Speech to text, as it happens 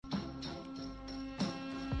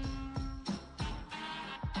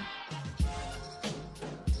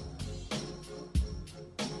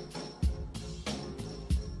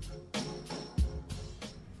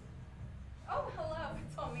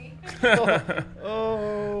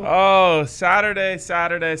Oh, Saturday at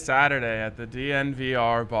the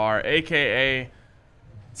DNVR bar, a.k.a.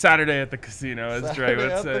 Saturday at the casino, as Dre would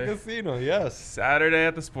say. Saturday at the casino, yes. Saturday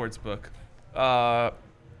at the sportsbook.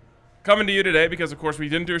 Coming to you today because, of course, we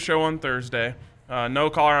didn't do a show on Thursday. No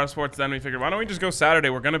Colorado sports then. We figured, why don't we just go Saturday?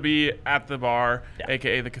 We're going to be at the bar,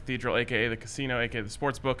 a.k.a. the cathedral, a.k.a. the casino, a.k.a. the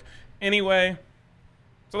sportsbook. Anyway,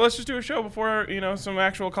 so let's just do a show before, some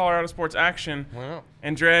actual Colorado sports action. Wow.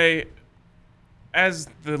 And Dre, as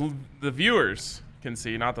the viewers can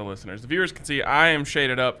see, not the listeners, the viewers can see, I am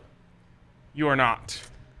shaded up. You are not.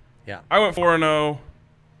 Yeah. I went 4-0.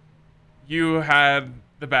 You had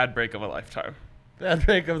the bad break of a lifetime. Bad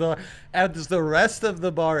break of the as the rest of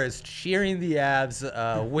the bar is cheering the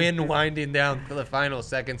Avs, wind winding down to the final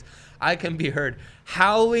seconds. I can be heard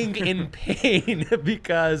howling in pain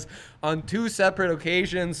because on two separate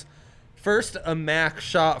occasions, first a Mac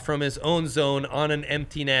shot from his own zone on an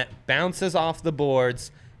empty net bounces off the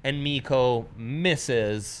boards and Mikko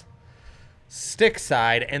misses stick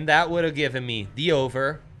side, and that would have given me the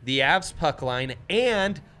over, the Avs puck line,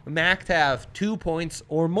 and Mac to have 2 points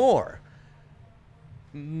or more.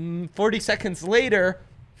 40 seconds later,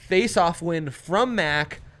 face-off win from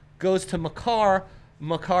Mac goes to Makar.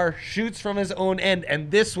 Makar shoots from his own end,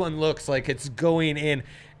 and this one looks like it's going in.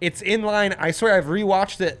 It's in line. I swear I've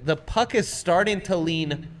rewatched it. The puck is starting to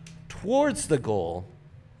lean towards the goal,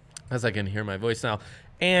 as I can hear my voice now.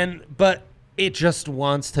 But it just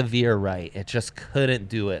wants to veer right. It just couldn't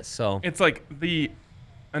do it. So It's like the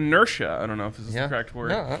inertia, I don't know if this is the correct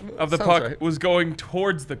word, of the sounds puck right. was going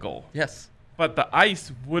towards the goal. Yes. But the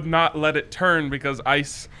ice would not let it turn because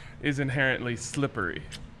ice is inherently slippery.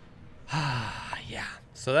 Yeah.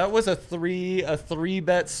 So that was a three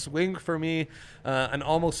bet swing for me, an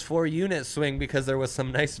almost 4 unit swing because there was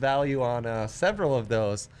some nice value on several of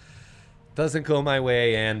those. Doesn't go my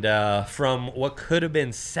way, and from what could have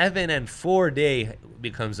been 7 and 4 day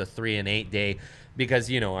becomes a 3 and 8 day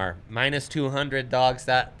because our minus 200 dogs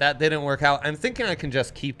that didn't work out. I'm thinking I can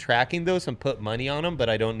just keep tracking those and put money on them, but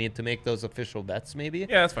I don't need to make those official bets maybe.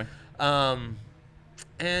 Yeah, that's fine.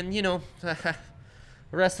 And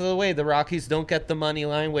the rest of the way, the Rockies don't get the money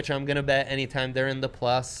line, which I'm going to bet anytime they're in the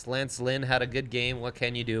plus. Lance Lynn had a good game. What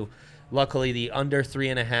can you do? Luckily, the under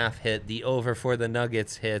 3.5 hit. The over for the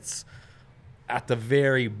Nuggets hits at the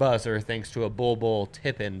very buzzer thanks to a bull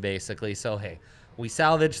tip-in, basically. So, hey, we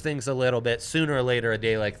salvaged things a little bit. Sooner or later, a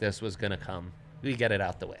day like this was going to come. We get it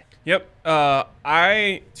out the way. Yep.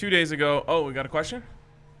 2 days ago. Oh, we got a question?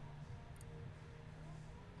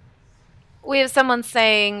 We have someone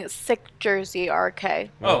saying sick jersey RK.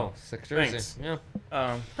 Oh, sick jersey. thanks.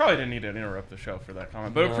 Yeah. Probably didn't need to interrupt the show for that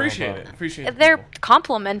comment, but No, appreciate but- it. Appreciate it. They're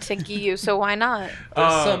complimenting you, so why not?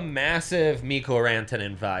 There's some massive Mikko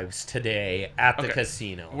Rantanen vibes today at the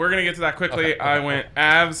casino. We're going to get to that quickly. Okay. I went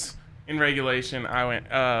Avs in regulation. I went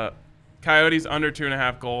Coyotes under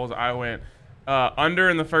 2.5 goals. I went under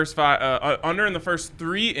in the first under in the first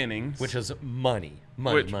 3 innings. Which is money.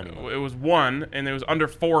 It was 1, and it was under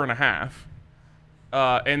 4.5.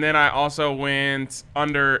 And then I also went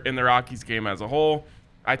under in the Rockies game as a whole.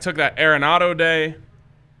 I took that Arenado day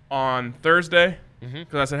on Thursday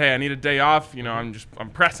because I said, hey, I need a day off. I'm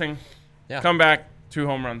pressing. Yeah. Come back, 2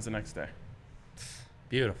 home runs the next day.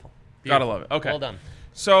 Beautiful. Gotta love it. Okay. Well done.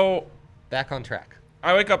 So Back on track.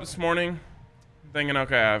 I wake up this morning thinking,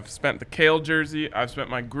 okay, I've spent the Kale jersey. I've spent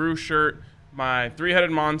my Gru shirt. My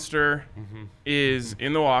 3-headed monster is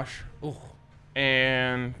in the wash. Ooh.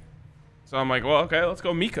 And so I'm like, well, okay, let's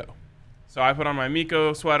go Mikko. So I put on my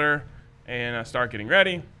Mikko sweater and I start getting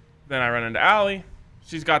ready. Then I run into Allie.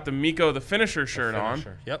 She's got the Mikko, the finisher shirt on.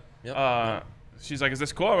 Yep. She's like, is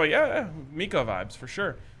this cool? I'm like, yeah, Mikko vibes for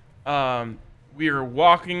sure. We are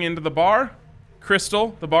walking into the bar.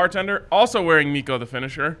 Crystal, the bartender, also wearing Mikko, the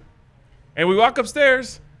finisher. And we walk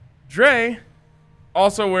upstairs. Dre,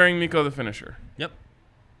 also wearing Mikko, the finisher. Yep.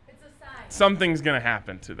 It's a sign. Something's going to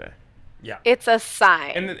happen today. Yeah. It's a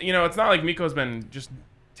sign. And, it's not like Mikko's been just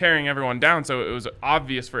tearing everyone down, so it was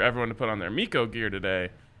obvious for everyone to put on their Mikko gear today.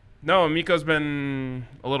 No, Mikko's been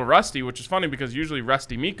a little rusty, which is funny because usually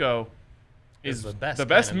rusty Mikko is the best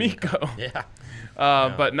kind of Mikko. Yeah.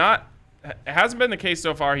 But it hasn't been the case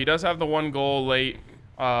so far. He does have the 1 goal late,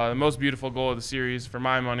 the most beautiful goal of the series for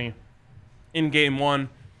my money in game 1.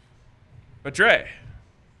 But Dre,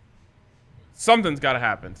 something's got to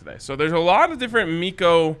happen today. So there's a lot of different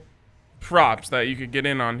Mikko props that you could get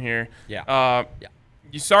in on here. Yeah.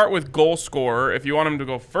 You start with goal scorer. If you want him to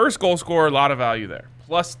go first goal scorer, a lot of value there.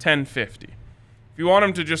 Plus 1050. If you want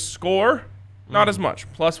him to just score, not as much.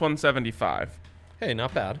 Plus 175. Hey,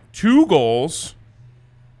 not bad. 2 goals.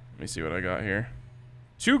 Let me see what I got here.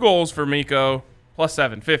 2 goals for Mikko, plus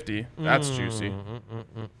 750. That's juicy.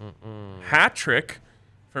 Hat trick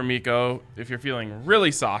for Mikko, if you're feeling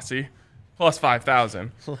really saucy, plus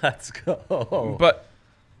 5,000. Let's go. But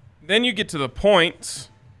then you get to the points.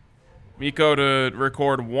 Mikko to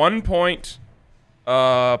record 1 point,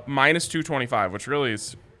 minus 225, which really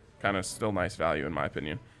is kind of still nice value in my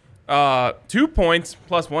opinion. 2 points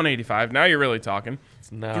plus 185. Now you're really talking.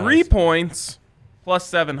 Nice. 3 points plus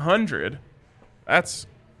 700. That's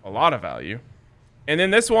a lot of value. And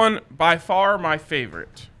then this one, by far my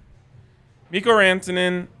favorite. Mikko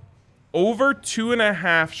Rantanen, over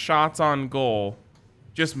 2.5 shots on goal,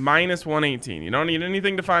 just minus 118. You don't need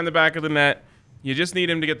anything to find the back of the net. You just need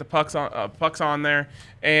him to get the pucks on there.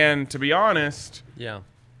 And to be honest, Yeah.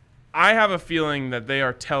 I have a feeling that they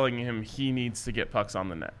are telling him he needs to get pucks on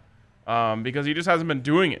the net because he just hasn't been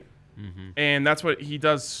doing it. And that's what he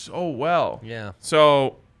does so well. Yeah.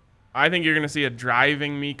 So I think you're going to see a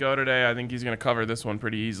driving Mikko today. I think he's going to cover this one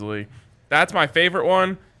pretty easily. That's my favorite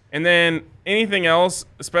one. And then anything else,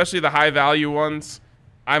 especially the high-value ones,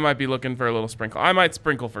 I might be looking for a little sprinkle. I might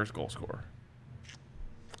sprinkle first goal scorer.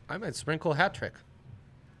 I might sprinkle hat trick.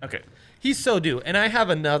 Okay. He's so due. And I have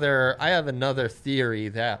another theory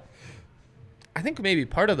that I think maybe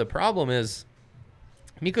part of the problem is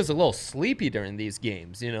Mikko's a little sleepy during these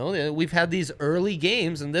games. You know, we've had these early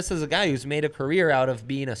games, and this is a guy who's made a career out of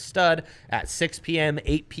being a stud at 6 p.m.,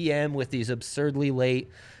 8 p.m. with these absurdly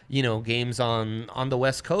late, games on the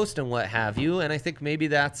West Coast and what have you. And I think maybe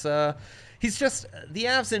that's he's just, the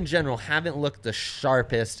Avs in general haven't looked the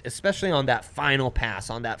sharpest, especially on that final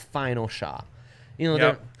pass, on that final shot.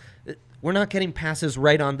 Yep. We're not getting passes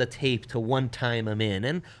right on the tape to one-time them in.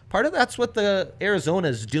 And part of that's what the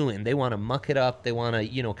Arizona's doing. They want to muck it up. They want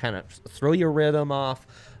to, kind of throw your rhythm off,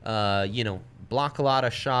 block a lot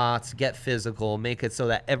of shots, get physical, make it so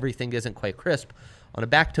that everything isn't quite crisp. On a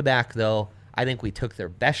back-to-back, though, I think we took their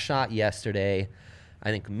best shot yesterday.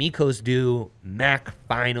 I think Mikko's due. Mac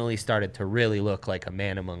finally started to really look like a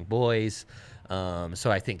man among boys.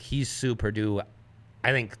 So I think he's super due.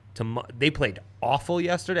 I think they played awful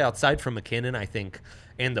yesterday outside from McKinnon, I think,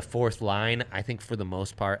 and the fourth line. I think for the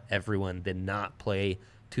most part, everyone did not play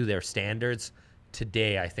to their standards.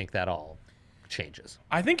 Today, I think that all changes.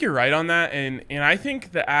 I think you're right on that, and I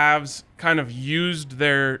think the Avs kind of used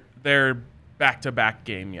their back-to-back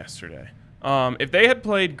game yesterday. If they had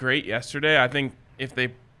played great yesterday, I think if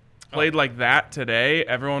they played like that today,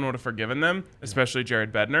 everyone would have forgiven them, especially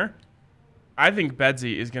Jared Bednar. I think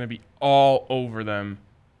Bedsy is going to be all over them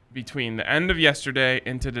between the end of yesterday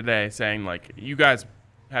into today, saying, like, you guys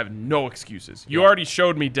have no excuses. You already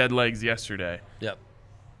showed me dead legs yesterday. Yep.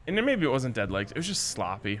 And then maybe it wasn't dead legs. It was just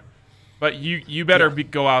sloppy. But you better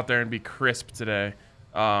go out there and be crisp today.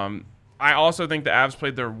 I also think the Avs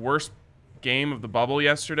played their worst game of the bubble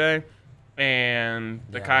yesterday, and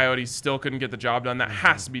the Coyotes still couldn't get the job done. That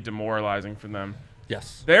has to be demoralizing for them.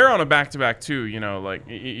 Yes. They're on a back-to-back, too.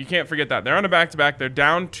 You can't forget that. They're on a back-to-back. They're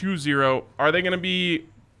down 2-0. Are they going to be,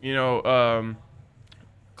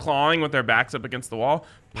 clawing with their backs up against the wall?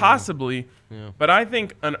 Possibly. Yeah. But I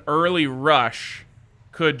think an early rush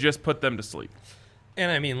could just put them to sleep. And,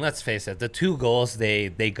 I mean, let's face it. The 2 goals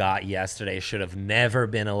they got yesterday should have never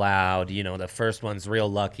been allowed. The first one's real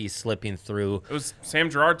lucky, slipping through. It was Sam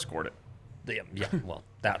Girard scored it. Yeah, well,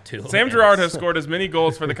 that too. Sam Girard has scored as many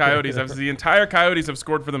goals for the Coyotes as the entire Coyotes have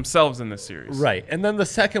scored for themselves in this series. Right. And then the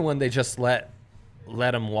second one, they just let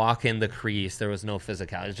him walk in the crease. There was no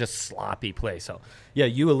physicality. It was just sloppy play. So, yeah,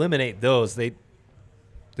 you eliminate those. They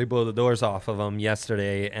blow the doors off of them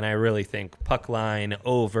yesterday, and I really think puck line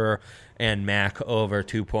over and Mac over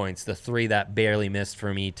 2 points. The 3 that barely missed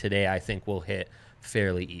for me today, I think will hit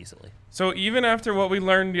fairly easily. So even after what we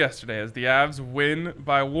learned yesterday, as the Avs win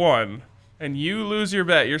by 1, and you lose your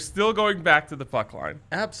bet, you're still going back to the puck line.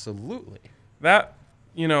 Absolutely. That,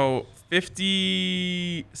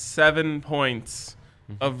 57 points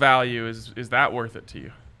of value, is that worth it to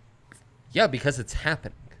you? Yeah, because it's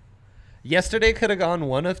happening. Yesterday could have gone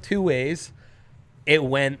one of 2 ways. It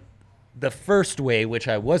went the first way, which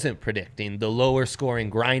I wasn't predicting, the lower scoring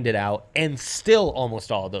grinded out, and still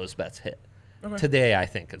almost all those bets hit. Okay. Today, I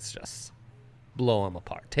think it's just blow them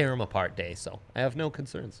apart, tear them apart day, so I have no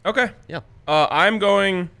concerns. Okay. Yeah. I'm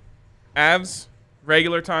going Avs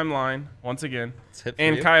regular time line once again,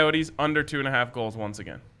 and you. Coyotes under 2.5 goals once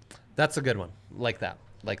again. That's a good one. Like that.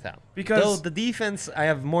 Because though the defense, I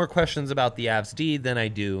have more questions about the Avs D than I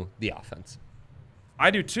do the offense.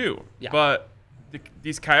 I do too. Yeah. But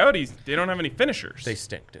these Coyotes, they don't have any finishers. They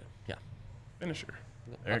stink, dude. Yeah. Finisher.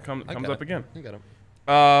 There it comes up again. You got him.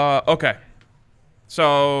 Okay.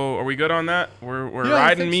 So are we good on that? We're Yeah, I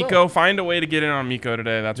riding think Miko. so. Find a way to get in on Miko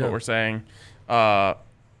today. That's Yeah. what we're saying. We're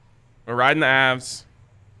riding the Avs.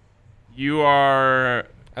 You are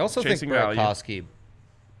I also think chasing value. Burakovsky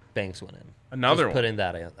banks one in. Another Just one. putting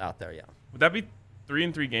that out there, yeah. Would that be 3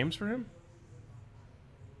 in 3 games for him?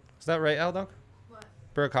 Is that right, Aldon? What?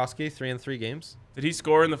 Burakovsky, 3 in 3 games. Did he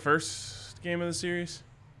score in the first game of the series?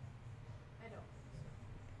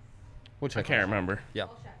 Which I can't remember. Yeah.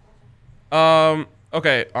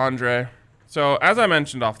 Okay, Andre. So as I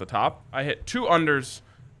mentioned off the top, I hit 2 unders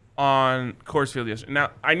on Coors Field yesterday.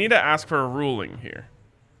 Now I need to ask for a ruling here,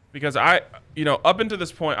 because up until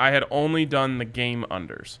this point, I had only done the game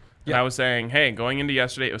unders. And Yeah. I was saying, hey, going into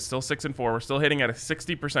yesterday, it was still 6-4. We're still hitting at a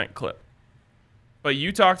 60% clip. But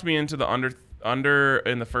you talked me into the under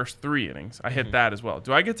in the first 3 innings. I hit that as well.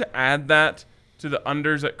 Do I get to add that to the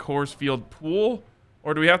unders at Coors Field pool,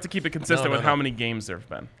 or do we have to keep it consistent No, with no. how many games there have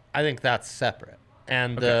been? I think that's separate.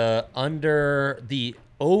 And Okay. the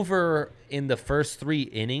over in the first 3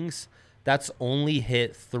 innings, that's only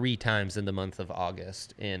hit 3 times in the month of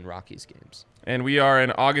August in Rockies games. And we are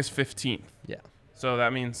in August 15th. Yeah. So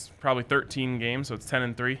that means probably 13 games, so it's 10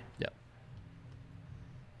 and 3. Yeah.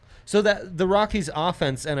 So that the Rockies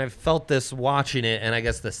offense, and I've felt this watching it, and I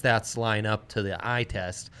guess the stats line up to the eye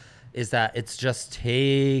test, is that it's just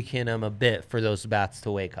taking them a bit for those bats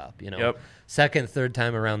to wake up. Yep. Second, third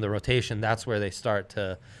time around the rotation, that's where they start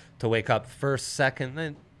to wake up. First,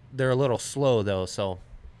 second, they're a little slow though. So,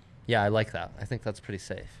 yeah, I like that. I think that's pretty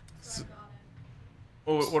safe.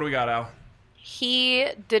 What do we got, Al? He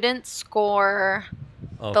didn't score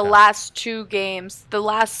Okay. the last 2 games. The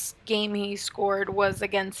last game he scored was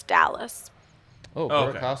against Dallas. Oh,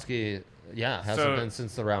 okay. Burakovsky, yeah, hasn't So- been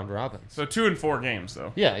since the round robins. So 2 and 4 games,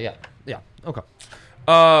 though. Yeah. Okay.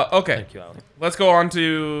 Okay. Thank you, Ali. Let's go on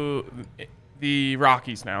to the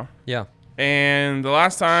Rockies now. Yeah. And the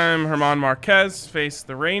last time Herman Marquez faced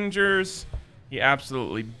the Rangers, he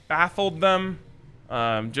absolutely baffled them,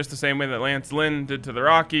 just the same way that Lance Lynn did to the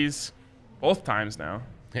Rockies, both times now.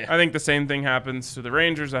 Yeah. I think the same thing happens to the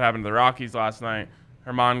Rangers that happened to the Rockies last night.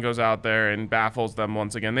 Herman goes out there and baffles them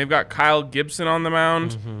once again. They've got Kyle Gibson on the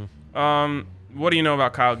mound. What do you know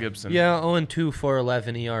about Kyle Gibson? Yeah, 0-2 for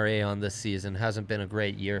 11 ERA on this season. Hasn't been a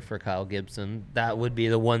great year for Kyle Gibson. That would be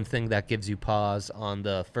the one thing that gives you pause on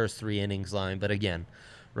the first 3 innings line. But again,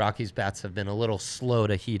 Rockies bats have been a little slow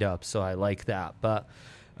to heat up, so I like that. But,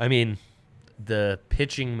 I mean, the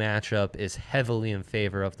pitching matchup is heavily in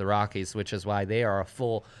favor of the Rockies, which is why they are a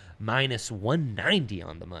full minus 190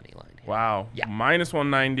 on the money line here. Wow. Yeah. Minus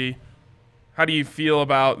 190. How do you feel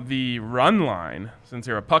about the run line, since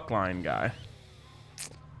you're a puck line guy?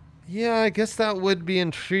 Yeah, I guess that would be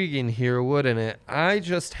intriguing here, wouldn't it? I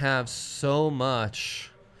just have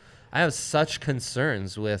I have such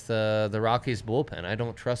concerns with the Rockies bullpen. I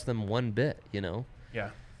don't trust them one bit,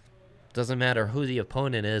 Yeah. Doesn't matter who the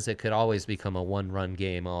opponent is, it could always become a 1-run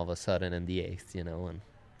game all of a sudden in the 8th, and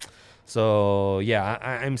so, yeah,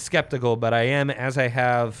 I'm skeptical, but I am, as I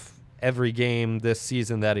have every game this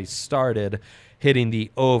season that he started, hitting the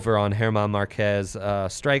over on Herman Marquez.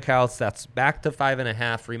 Strikeouts, that's back to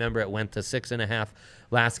 5.5. Remember, it went to 6.5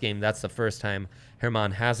 last game. That's the first time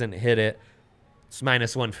Herman hasn't hit it. It's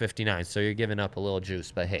minus 159, so you're giving up a little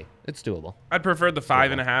juice, but hey, it's doable. I'd prefer the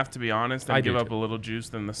 5.5, to be honest, and I do give up too. a little juice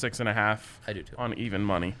than the 6.5 I do too. on even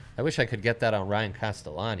money. I wish I could get that on Ryan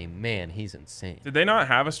Castellani. Man, he's insane. Did they not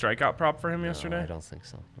have a strikeout prop for him yesterday? No, I don't think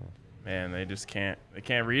so. No. Man, they just can't. They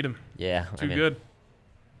can't read him. Yeah. Too good.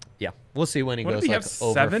 Yeah. We'll see when he What goes did he like have,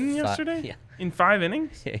 over 7 fi- yesterday? Yeah. In 5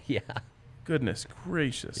 innings? Yeah. Goodness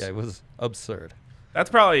gracious. Yeah, it was absurd. That's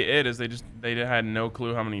probably it. Is they had no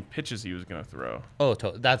clue how many pitches he was gonna throw. Oh,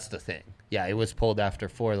 that's the thing. Yeah, it was pulled after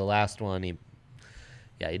 4 the last one. He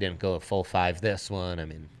didn't go a full 5 this one. I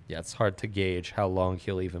mean, yeah, it's hard to gauge how long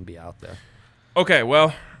he'll even be out there. Okay,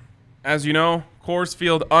 well, as you know, Coors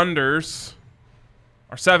Field unders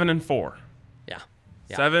are 7 and 4. Yeah.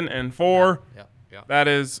 7 and 4. Yeah. That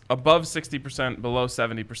is above 60%, below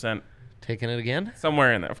 70%, Taking it again?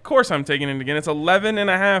 somewhere in there. Of course, I'm taking it again. It's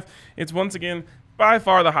 11.5. It's once again by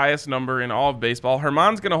far the highest number in all of baseball.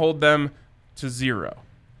 Herman's going to hold them to 0.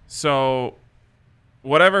 So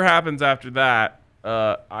whatever happens after that,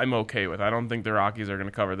 I'm okay with. I don't think the Rockies are going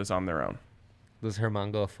to cover this on their own. Does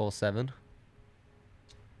Herman go a full 7?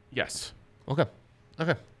 Yes. Okay.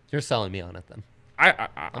 You're selling me on it then.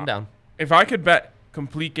 I'm down. If I could bet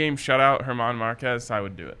complete game shutout Herman Marquez, I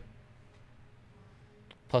would do it.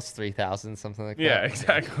 Plus 3,000, something like that. Yeah,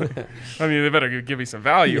 exactly. I mean, they better give me some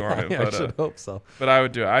value on it. Yeah, But, I should hope so. but I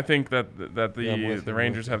would do it. I think that Yeah, I'm with the you,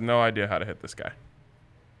 Rangers have no idea how to hit this guy.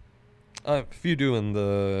 A few do in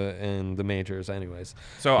the majors, anyways.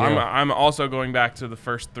 So Yeah. I'm also going back to the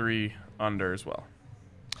first 3 under as well.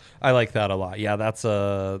 I like that a lot. Yeah, that's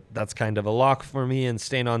kind of a lock for me. And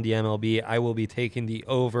staying on the MLB, I will be taking the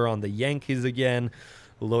over on the Yankees again.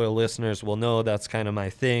 Loyal listeners will know that's kind of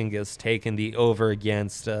my thing, is taking the over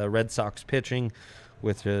against Red Sox pitching,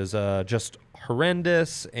 which is just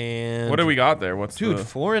horrendous. And What do we got there? What's dude, the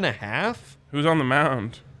 4.5? who's on the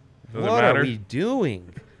mound? Does it What matter? are we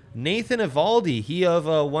doing? Nathan Eovaldi, he of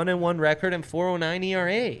a 1-1 record and 4.09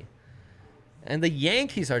 ERA. And the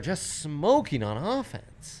Yankees are just smoking on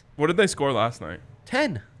offense. What did they score last night?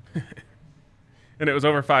 10. And it was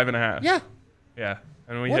over 5.5. Yeah. Yeah.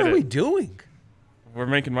 And we What hit are it. we doing? We're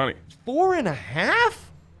making money. 4.5?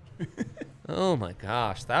 Oh my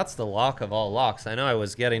gosh, that's the lock of all locks. I know I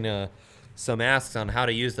was getting some asks on how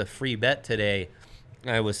to use the free bet today.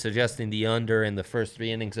 I was suggesting the under in the first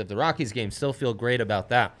 3 innings of the Rockies game. Still feel great about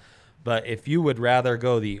that. But if you would rather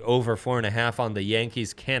go the over 4.5 on the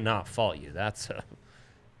Yankees, cannot fault you. That's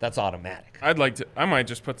automatic. I might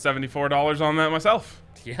just put $74 on that myself.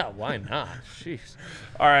 Yeah, why not? Jeez.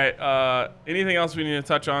 All right. Anything else we need to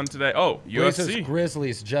touch on today? Oh, Blazers UFC.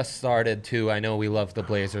 Grizzlies just started too. I know we love the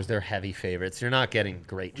Blazers. They're heavy favorites. You're not getting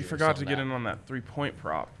great. You juice forgot on to get that. in on that 3-point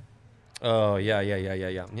prop. Oh, yeah.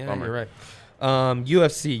 Bummer. You're right.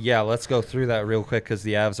 UFC, yeah, let's go through that real quick because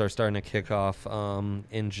the Avs are starting to kick off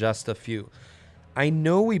in just a few. I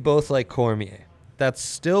know we both like Cormier. That's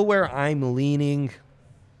still where I'm leaning.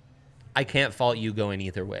 I can't fault you going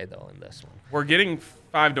either way, though, in this one. We're getting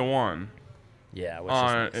 5-1 Yeah, which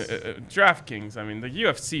on is nice. DraftKings. I mean, the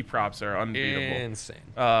UFC props are unbeatable. Insane.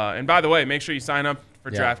 And by the way, make sure you sign up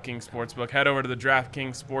for Yeah. DraftKings Sportsbook. Head over to the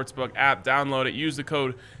DraftKings Sportsbook app, download it, use the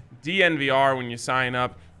code DNVR when you sign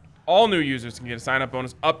up. All new users can get a sign-up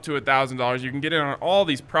bonus up to $1,000. You can get in on all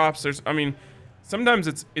these props. Sometimes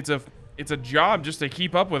it's a job just to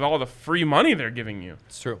keep up with all the free money they're giving you.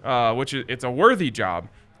 It's true. It's a worthy job.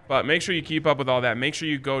 But make sure you keep up with all that. Make sure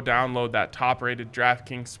you go download that top-rated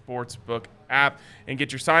DraftKings Sportsbook app and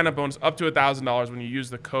get your sign-up bonus up to $1,000 when you use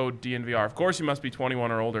the code DNVR. Of course, you must be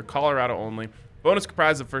 21 or older. Colorado only. Bonus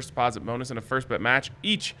comprised of first deposit bonus and a first bet match,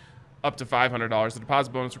 each up to $500. The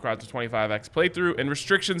deposit bonus requires a 25x playthrough, and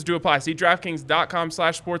restrictions do apply. See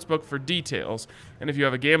DraftKings.com/sportsbook for details. And if you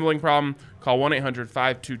have a gambling problem, call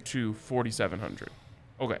 1-800-522-4700.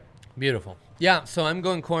 Okay. Beautiful. Yeah, so I'm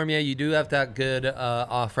going Cormier. You do have that good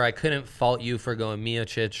offer. I couldn't fault you for going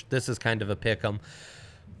Miocic. This is kind of a pick 'em.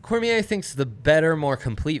 Cormier, I think, is the better, more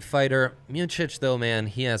complete fighter. Miocic, though, man,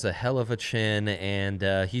 he has a hell of a chin,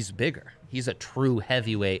 and he's bigger. He's a true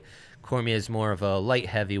heavyweight. Cormier is more of a light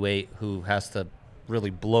heavyweight who has to really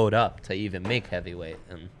blow it up to even make heavyweight.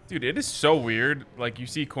 And Dude, it is so weird. Like, you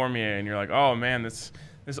see Cormier, and you're like, oh, man, this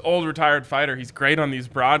old retired fighter, he's great on these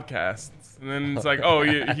broadcasts. And then it's like, oh,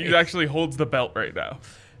 he actually holds the belt right now.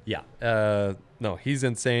 yeah, no, he's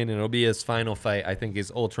insane, and it'll be his final fight. I think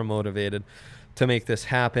he's ultra motivated to make this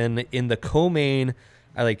happen. In the co-main,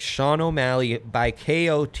 I like Sean O'Malley by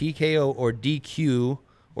KO, TKO, or DQ,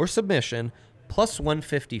 or submission, plus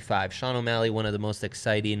 155. Sean O'Malley, one of the most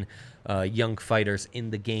exciting young fighters in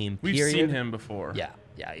the game, We've period. seen him before.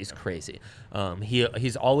 Yeah, he's crazy.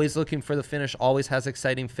 He's always looking for the finish, always has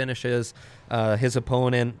exciting finishes. His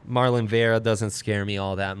opponent, Marlon Vera, doesn't scare me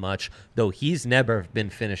all that much, though he's never been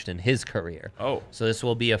finished in his career. Oh. So this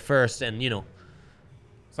will be a first, and,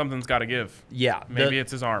 Something's got to give. yeah. Maybe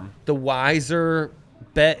it's his arm. The wiser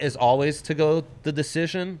bet is always to go the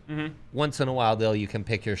decision. Mm-hmm. Once in a while, though, you can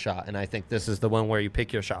pick your shot, and I think this is the one where you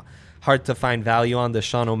pick your shot. Hard to find value on the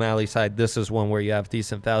Sean O'Malley side. This is one where you have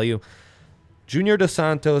decent value. Junior Dos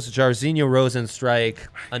Santos, Jairzinho Rosenstrike,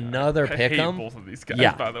 another I hate pick'em. both of these guys,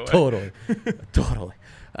 Yeah, by the way. totally, totally.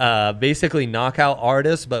 Basically, knockout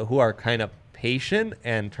artists, but who are kind of patient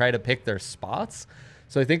and try to pick their spots.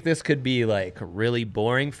 So I think this could be like really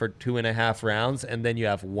boring for 2.5 rounds, and then you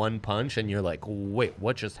have one punch, and you're like, wait,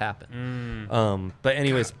 what just happened? But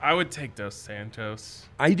anyways, I would take Dos Santos.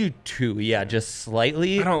 I do too. Yeah, just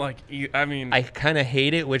slightly. I don't like. I kind of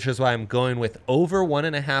hate it, which is why I'm going with over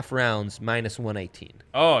 1.5 rounds minus 118.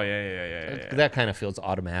 Oh yeah. That kind of feels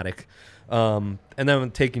automatic. And then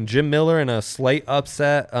I'm taking Jim Miller in a slight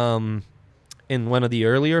upset. In one of the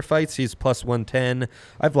earlier fights, he's plus 110.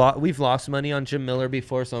 We've lost money on Jim Miller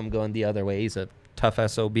before, so I'm going the other way. He's a tough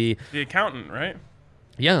SOB. The accountant, right?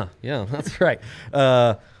 Yeah, that's right.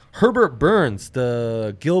 Herbert Burns,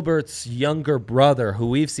 the Gilbert's younger brother, who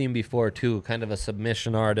we've seen before too, kind of a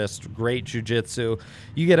submission artist, great jiu-jitsu.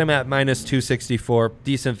 You get him at minus 264,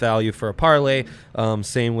 decent value for a parlay.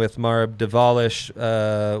 Same with Marab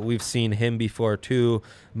Devalish. We've seen him before too,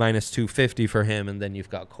 minus 250 for him, and then you've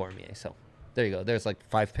got Cormier. So there you go. There's like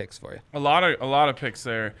 5 picks for you. A lot of picks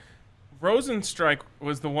there. Rosenstrike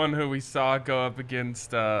was the one who we saw go up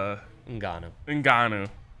against Ngannou,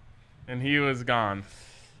 and he was gone.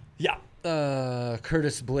 Yeah.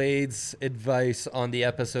 Curtis Blades' advice on the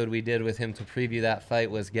episode we did with him to preview that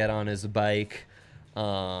fight was get on his bike.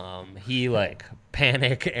 He like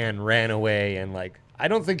panicked and ran away, and like I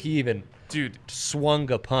don't think he even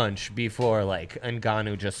swung a punch before like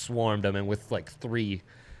Ngannou just swarmed him, and with like three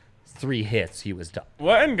hits he was done.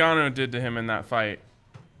 What Ngannou did to him in that fight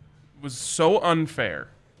was so unfair.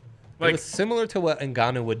 Like, it was similar to what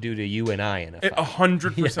Ngannou would do to you and I in a fight.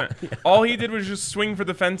 100%. Yeah. All he did was just swing for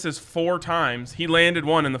the fences 4 times. He landed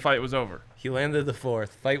 1 and the fight was over. He landed the 4th.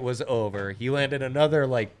 Fight was over. He landed another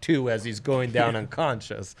like 2 as he's going down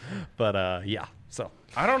unconscious. But yeah, so.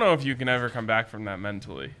 I don't know if you can ever come back from that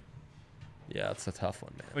mentally. Yeah, it's a tough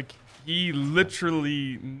one, man. Like, he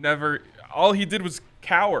literally never, all he did was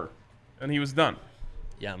cower and he was done.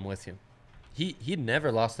 Yeah, I'm with you. He'd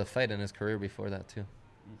never lost a fight in his career before that too.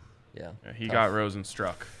 Yeah, he got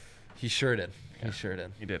Rosenstruck. He sure did. He sure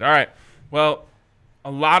did. He did. All right. Well,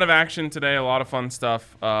 a lot of action today, a lot of fun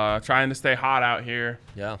stuff. Trying to stay hot out here.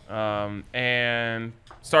 Yeah. And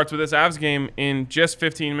starts with this Avs game in just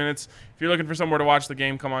 15 minutes. If you're looking for somewhere to watch the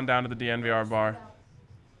game, come on down to the DNVR bar.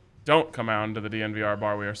 Don't come out to the DNVR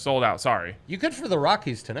bar. We are sold out. Sorry. You could for the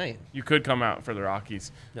Rockies tonight. You could come out for the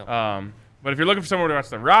Rockies. No. But if you're looking for somewhere to watch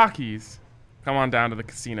the Rockies, come on down to the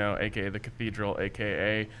casino, a.k.a. the Cathedral,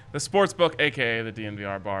 a.k.a. the Sportsbook, a.k.a. the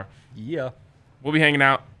DNVR bar. Yeah. We'll be hanging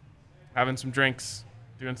out, having some drinks,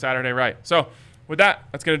 doing Saturday right. So with that,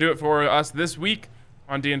 that's going to do it for us this week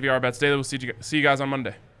on DNVR Bets Daily. We'll see you guys on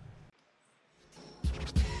Monday.